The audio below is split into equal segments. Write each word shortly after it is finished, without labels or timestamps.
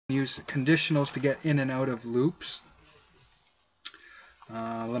use conditionals to get in and out of loops.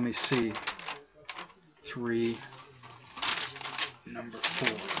 Let me see. 3, number 4.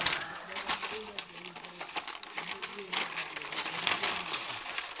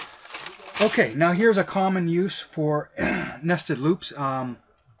 Okay, now here's a common use for nested loops. Let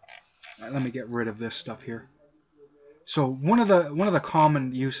me get rid of this stuff here. So one of the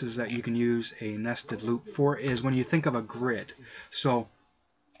common uses that you can use a nested loop for is when you think of a grid. So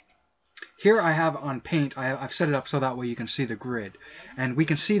here I have on Paint, I've set it up so that way you can see the grid. And we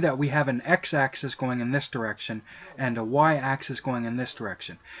can see that we have an x-axis going in this direction and a y-axis going in this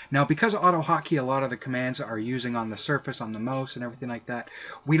direction. Now because AutoHotkey, a lot of the commands are using on the surface, on the mouse and everything like that,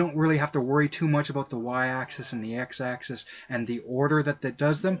 we don't really have to worry too much about the y-axis and the x-axis and the order that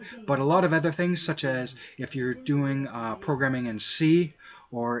does them. But a lot of other things, such as if you're doing programming in C,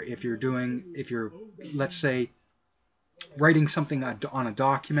 or if you're, let's say, writing something on a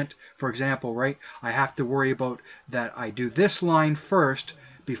document, for example, right? I have to worry about that I do this line first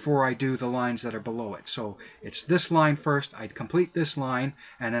before I do the lines that are below it. So it's this line first, I complete this line,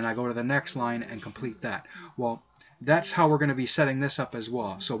 and then I go to the next line and complete that. Well, that's how we're going to be setting this up as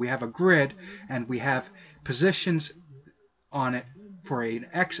well. So we have a grid, and we have positions on it for an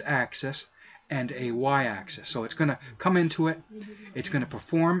x-axis and a y-axis. So it's going to come into it, it's going to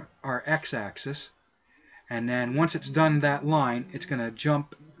perform our x-axis, and then once it's done that line, it's going to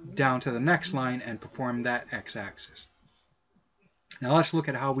jump down to the next line and perform that x-axis. Now let's look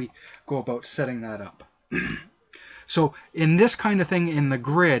at how we go about setting that up. So in this kind of thing, in the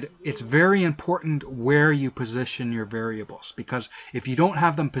grid, it's very important where you position your variables, because if you don't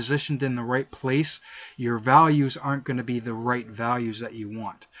have them positioned in the right place, your values aren't going to be the right values that you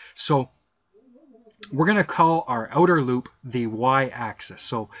want. So we're going to call our outer loop the y-axis.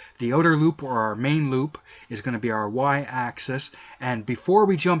 So the outer loop, or our main loop, is going to be our y-axis. And before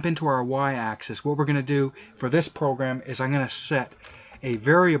we jump into our y-axis, what we're going to do for this program is I'm going to set a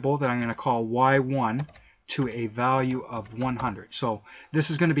variable that I'm going to call y1 to a value of 100. So this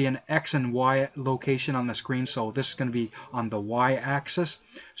is going to be an x and y location on the screen. So this is going to be on the y-axis.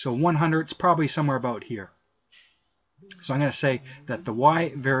 So 100 is probably somewhere about here. So I'm going to say that the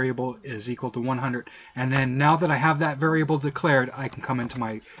y variable is equal to 100, and then now that I have that variable declared, I can come into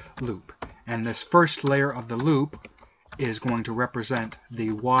my loop. And this first layer of the loop is going to represent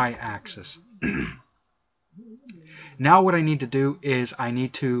the y-axis. Now what I need to do is I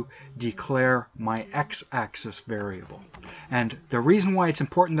need to declare my x-axis variable. And the reason why it's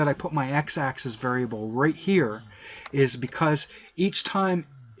important that I put my x-axis variable right here is because each time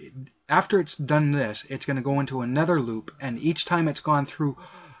after it's done this, it's going to go into another loop, and each time it's gone through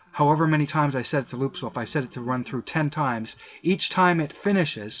however many times I set it to loop. So if I set it to run through 10 times, each time it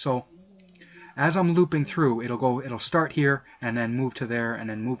finishes, so as I'm looping through, it'll start here and then move to there and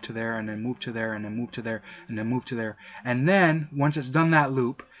then move to there and then move to there and then move to there and then move to there. And then once it's done that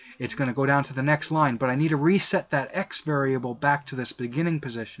loop, it's going to go down to the next line, but I need to reset that x variable back to this beginning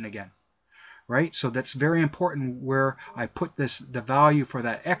position again. Right? So that's very important where I put the value for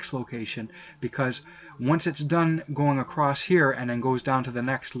that x location, because once it's done going across here and then goes down to the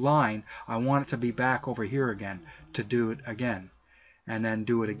next line, I want it to be back over here again to do it again and then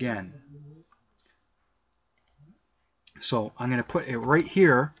do it again. So I'm going to put it right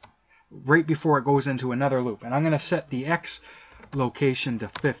here, right before it goes into another loop, and I'm going to set the x location to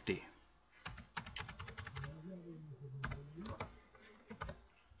 50.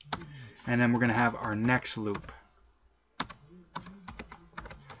 And then we're going to have our next loop.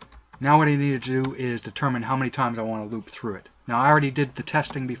 Now what I need to do is determine how many times I want to loop through it. Now I already did the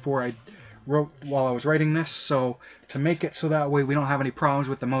testing before I wrote while I was writing this, so to make it so that way we don't have any problems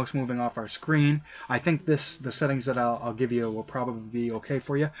with the mouse moving off our screen, I think the settings that I'll give you will probably be okay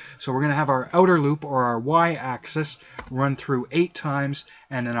for you. So we're going to have our outer loop, or our y-axis, run through 8 times,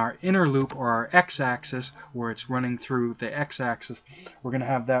 and then our inner loop, or our x-axis, where it's running through the x-axis, we're going to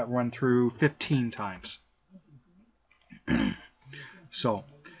have that run through 15 times. So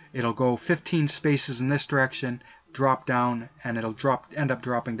it'll go 15 spaces in this direction, drop down, and it'll end up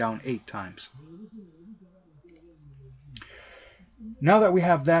dropping down 8 times. Now that we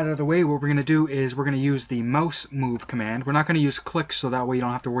have that out of the way, what we're going to do is we're going to use the mouse move command. We're not going to use clicks, so that way you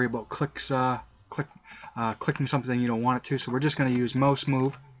don't have to worry about clicks clicking something you don't want it to. So we're just going to use mouse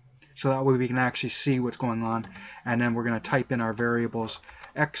move, so that way we can actually see what's going on. And then we're going to type in our variables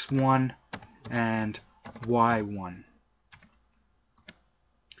x1 and y1.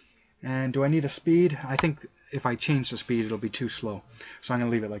 And do I need a speed? I think if I change the speed, it'll be too slow. So I'm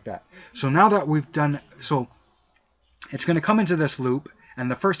going to leave it like that. So now that we've done, so it's going to come into this loop, and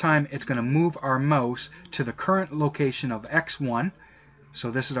the first time it's going to move our mouse to the current location of x1,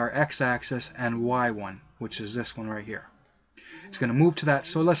 So this is our x-axis, and y one, which is this one right here. It's going to move to that,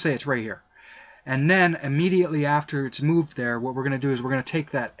 so let's say it's right here. And then immediately after it's moved there, what we're going to do is we're going to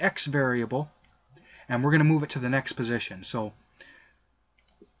take that x variable and we're going to move it to the next position. So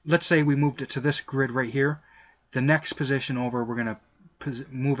let's say we moved it to this grid right here. The next position over, we're going to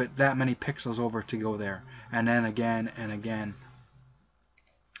move it that many pixels over to go there. And then again and again.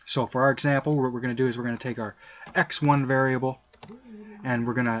 So for our example, what we're going to do is we're going to take our x1 variable and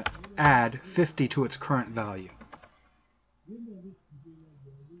we're going to add 50 to its current value.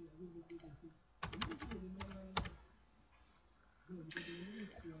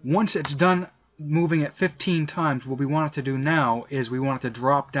 Once it's done moving it 15 times, what we want it to do now is we want it to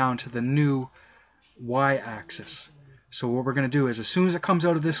drop down to the new y-axis. So what we're going to do is as soon as it comes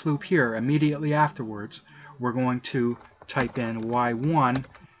out of this loop here, immediately afterwards, we're going to type in y1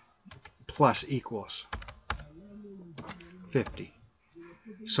 plus equals 50.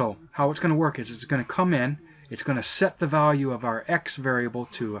 So how it's going to work is it's going to come in, it's going to set the value of our x variable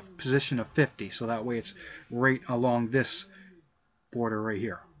to a position of 50. So that way it's right along this border right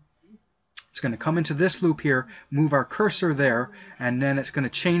here. It's going to come into this loop here, move our cursor there, and then it's going to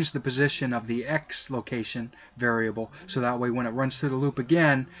change the position of the x location variable, so that way when it runs through the loop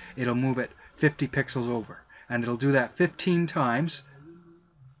again, it'll move it 50 pixels over. And it'll do that 15 times,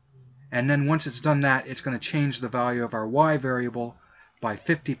 and then once it's done that, it's going to change the value of our y variable by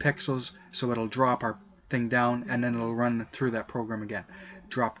 50 pixels, so it'll drop our thing down, and then it'll run through that program again.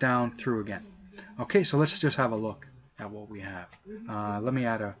 Drop down, through again. Okay, so let's just have a look at what we have. Let me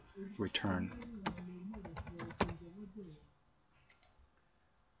add a return.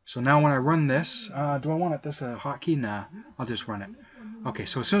 So now when I run this, do I want this a hotkey? Nah, I'll just run it. Okay,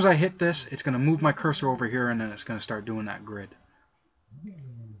 so as soon as I hit this, it's going to move my cursor over here, and then it's going to start doing that grid.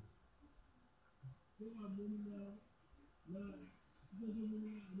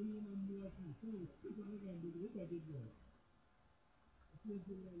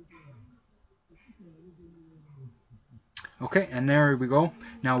 Okay, and there we go.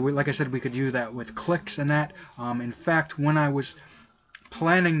 Now, like I said, we could do that with clicks and that. In fact, when I was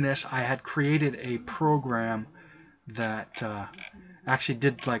planning this, I had created a program that actually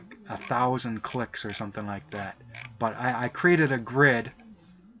did like 1,000 clicks or something like that. But I created a grid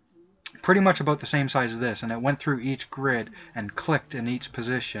pretty much about the same size as this, and it went through each grid and clicked in each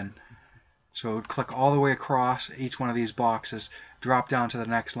position. So it would click all the way across each one of these boxes, drop down to the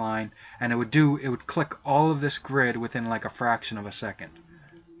next line, and it would click all of this grid within like a fraction of a second.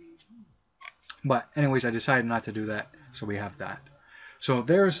 But anyways, I decided not to do that, so we have that. So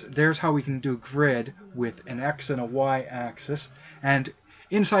there's how we can do grid with an x and a y axis. And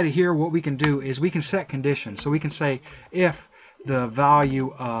inside of here, what we can do is we can set conditions. So we can say if the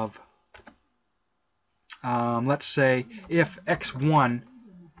value of, let's say, if x1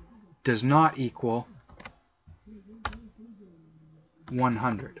 does not equal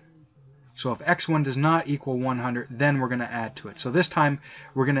 100. So if x1 does not equal 100, then we're going to add to it. So this time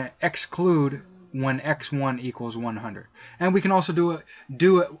we're going to exclude when x1 equals 100. And we can also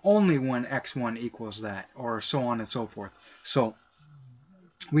do it only when x1 equals that, or so on and so forth. So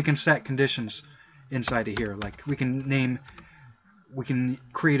we can set conditions inside of here. Like we can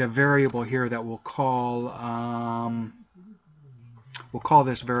create a variable here that we'll call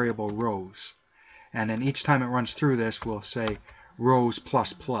this variable rows, and then each time it runs through this, we'll say rows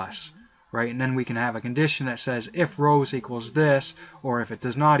plus plus, right? And then we can have a condition that says if rows equals this, or if it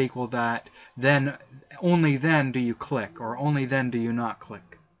does not equal that, then only then do you click, or only then do you not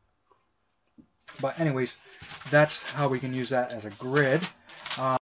click. But anyways, that's how we can use that as a grid.